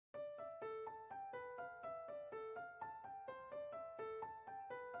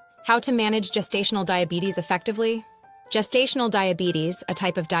How to manage gestational diabetes effectively? Gestational diabetes, a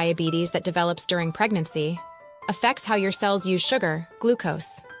type of diabetes that develops during pregnancy, affects how your cells use sugar,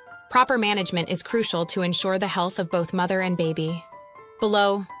 glucose. Proper management is crucial to ensure the health of both mother and baby.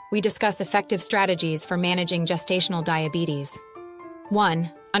 Below, we discuss effective strategies for managing gestational diabetes.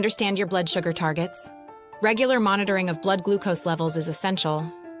 1. Understand your blood sugar targets. Regular monitoring of blood glucose levels is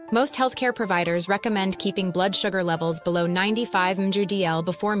essential. Most healthcare providers recommend keeping blood sugar levels below 95 mg/dL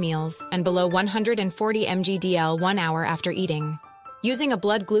before meals and below 140 mg/dL 1 hour after eating. Using a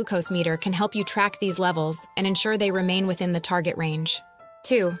blood glucose meter can help you track these levels and ensure they remain within the target range.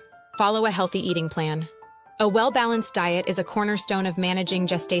 2. Follow a healthy eating plan. A well-balanced diet is a cornerstone of managing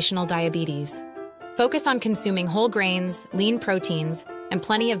gestational diabetes. Focus on consuming whole grains, lean proteins, and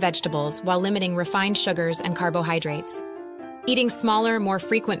plenty of vegetables while limiting refined sugars and carbohydrates. Eating smaller, more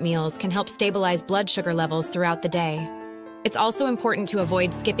frequent meals can help stabilize blood sugar levels throughout the day. It's also important to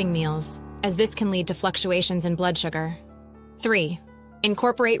avoid skipping meals, as this can lead to fluctuations in blood sugar. 3.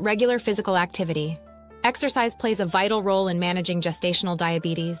 Incorporate regular physical activity. Exercise plays a vital role in managing gestational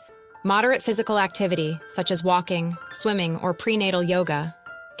diabetes. Moderate physical activity, such as walking, swimming, or prenatal yoga,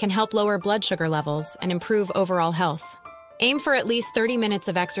 can help lower blood sugar levels and improve overall health. Aim for at least 30 minutes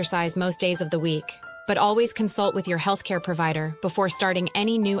of exercise most days of the week, but always consult with your healthcare provider before starting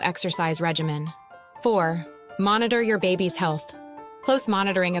any new exercise regimen. 4. Monitor your baby's health. Close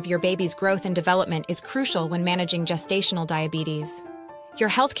monitoring of your baby's growth and development is crucial when managing gestational diabetes. Your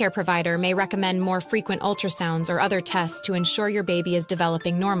healthcare provider may recommend more frequent ultrasounds or other tests to ensure your baby is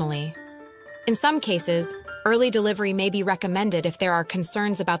developing normally. In some cases, early delivery may be recommended if there are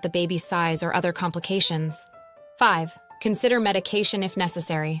concerns about the baby's size or other complications. 5. Consider medication if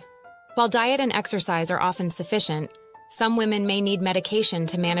necessary. While diet and exercise are often sufficient, some women may need medication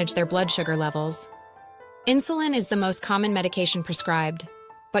to manage their blood sugar levels. Insulin is the most common medication prescribed,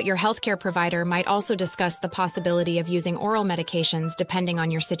 but your healthcare provider might also discuss the possibility of using oral medications depending on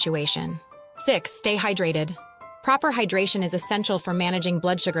your situation. 6. Stay hydrated. Proper hydration is essential for managing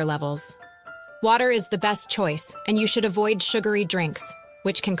blood sugar levels. Water is the best choice, and you should avoid sugary drinks,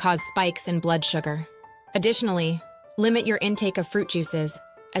 which can cause spikes in blood sugar. Additionally, limit your intake of fruit juices,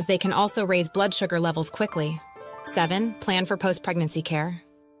 as they can also raise blood sugar levels quickly. 7. Plan for post-pregnancy care.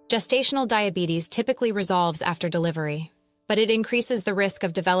 Gestational diabetes typically resolves after delivery, but it increases the risk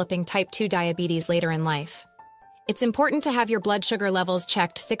of developing type 2 diabetes later in life. It's important to have your blood sugar levels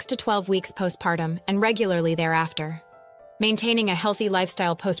checked 6 to 12 weeks postpartum and regularly thereafter. Maintaining a healthy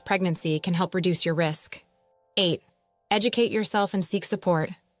lifestyle post-pregnancy can help reduce your risk. 8. Educate yourself and seek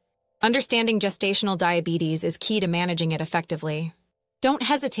support. Understanding gestational diabetes is key to managing it effectively. Don't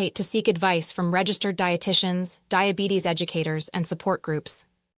hesitate to seek advice from registered dietitians, diabetes educators, and support groups.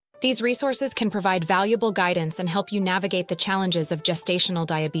 These resources can provide valuable guidance and help you navigate the challenges of gestational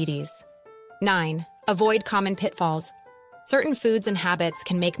diabetes. 9. Avoid common pitfalls. Certain foods and habits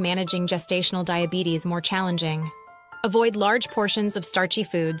can make managing gestational diabetes more challenging. Avoid large portions of starchy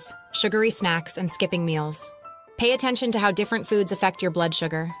foods, sugary snacks, and skipping meals. Pay attention to how different foods affect your blood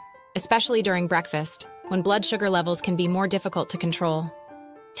sugar, especially during breakfast, when blood sugar levels can be more difficult to control.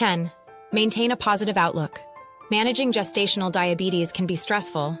 10. Maintain a positive outlook. Managing gestational diabetes can be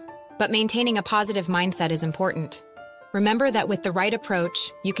stressful, but maintaining a positive mindset is important. Remember that with the right approach,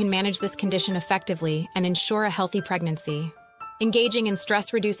 you can manage this condition effectively and ensure a healthy pregnancy. Engaging in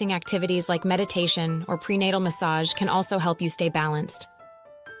stress-reducing activities like meditation or prenatal massage can also help you stay balanced.